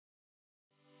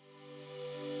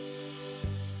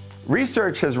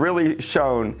Research has really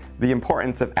shown the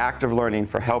importance of active learning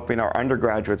for helping our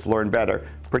undergraduates learn better,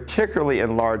 particularly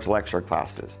in large lecture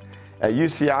classes. At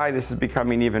UCI, this is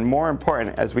becoming even more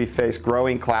important as we face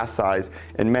growing class size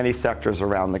in many sectors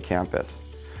around the campus.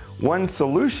 One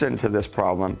solution to this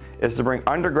problem is to bring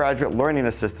undergraduate learning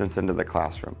assistants into the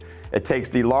classroom. It takes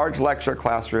the large lecture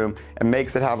classroom and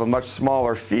makes it have a much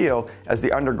smaller feel, as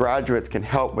the undergraduates can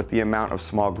help with the amount of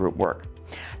small group work.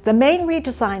 The main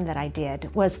redesign that I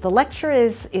did was the lecture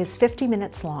is 50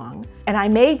 minutes long, and I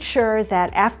made sure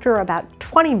that after about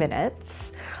 20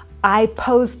 minutes, I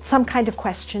posed some kind of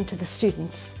question to the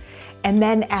students and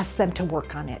then asked them to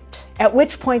work on it. At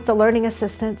which point the learning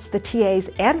assistants, the TAs,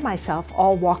 and myself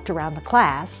all walked around the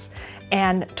class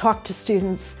and talked to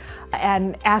students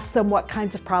and asked them what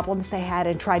kinds of problems they had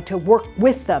and tried to work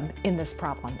with them in this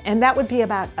problem. And that would be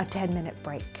about a 10-minute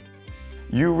break.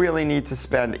 You really need to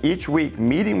spend each week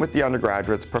meeting with the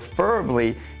undergraduates,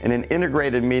 preferably in an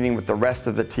integrated meeting with the rest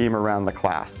of the team around the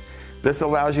class. This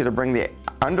allows you to bring the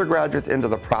undergraduates into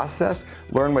the process,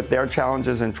 learn what their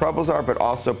challenges and troubles are, but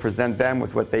also present them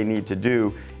with what they need to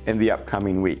do in the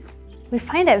upcoming week. We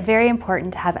find it very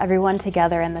important to have everyone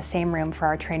together in the same room for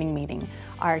our training meeting,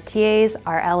 our TAs,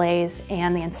 our LAs,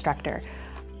 and the instructor.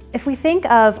 If we think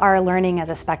of our learning as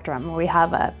a spectrum, where we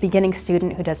have a beginning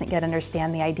student who doesn't yet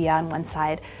understand the idea on one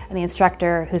side, and the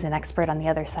instructor who's an expert on the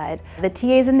other side, the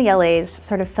TAs and the LAs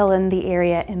sort of fill in the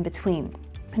area in between.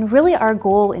 And really our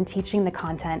goal in teaching the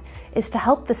content is to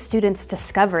help the students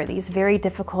discover these very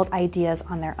difficult ideas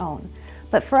on their own.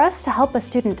 But for us to help a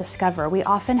student discover, we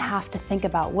often have to think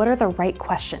about what are the right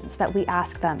questions that we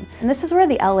ask them. And this is where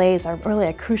the LAs are really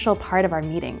a crucial part of our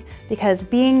meeting, because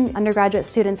being undergraduate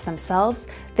students themselves,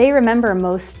 they remember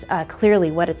most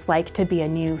clearly what it's like to be a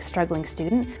new struggling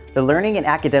student. The Learning and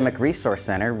Academic Resource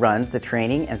Center runs the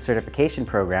training and certification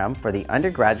program for the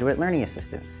undergraduate learning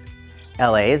assistants.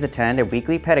 LAs attend a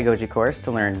weekly pedagogy course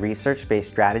to learn research-based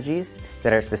strategies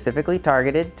that are specifically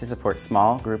targeted to support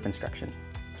small group instruction.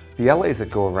 The LAs that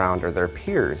go around are their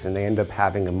peers, and they end up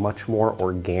having a much more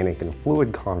organic and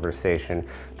fluid conversation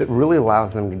that really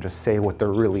allows them to just say what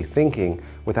they're really thinking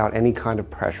without any kind of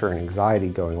pressure and anxiety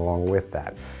going along with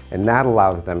that. And that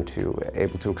allows them to be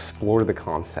able to explore the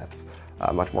concepts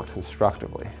much more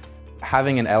constructively.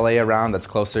 Having an LA around that's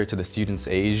closer to the student's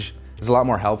age is a lot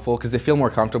more helpful, because they feel more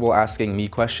comfortable asking me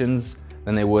questions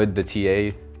than they would the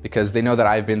TA, because they know that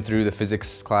I've been through the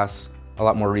physics class a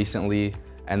lot more recently,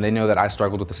 and they know that I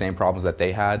struggled with the same problems that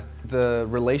they had. The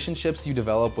relationships you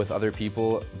develop with other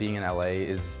people being in LA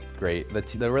is great.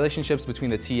 The relationships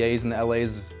between the TAs and the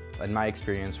LAs, in my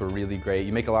experience, were really great.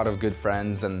 You make a lot of good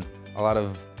friends, and a lot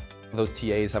of those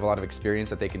TAs have a lot of experience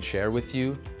that they can share with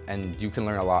you, and you can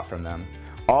learn a lot from them.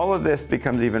 All of this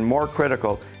becomes even more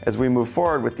critical as we move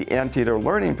forward with the Anteater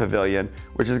Learning Pavilion,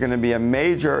 which is going to be a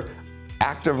major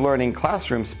active learning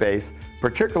classroom space,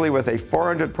 particularly with a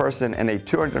 400-person and a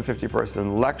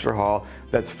 250-person lecture hall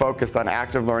that's focused on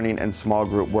active learning and small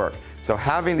group work. So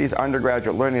having these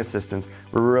undergraduate learning assistants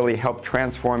will really help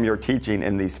transform your teaching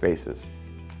in these spaces.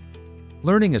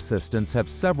 Learning assistants have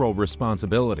several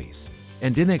responsibilities,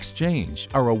 and in exchange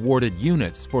are awarded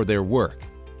units for their work.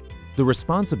 The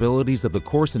responsibilities of the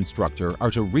course instructor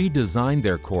are to redesign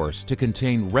their course to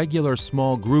contain regular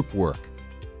small group work,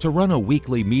 to run a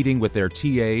weekly meeting with their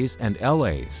TAs and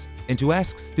LAs, and to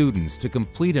ask students to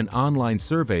complete an online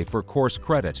survey for course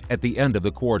credit at the end of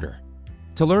the quarter.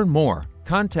 To learn more,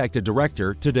 contact a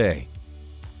director today.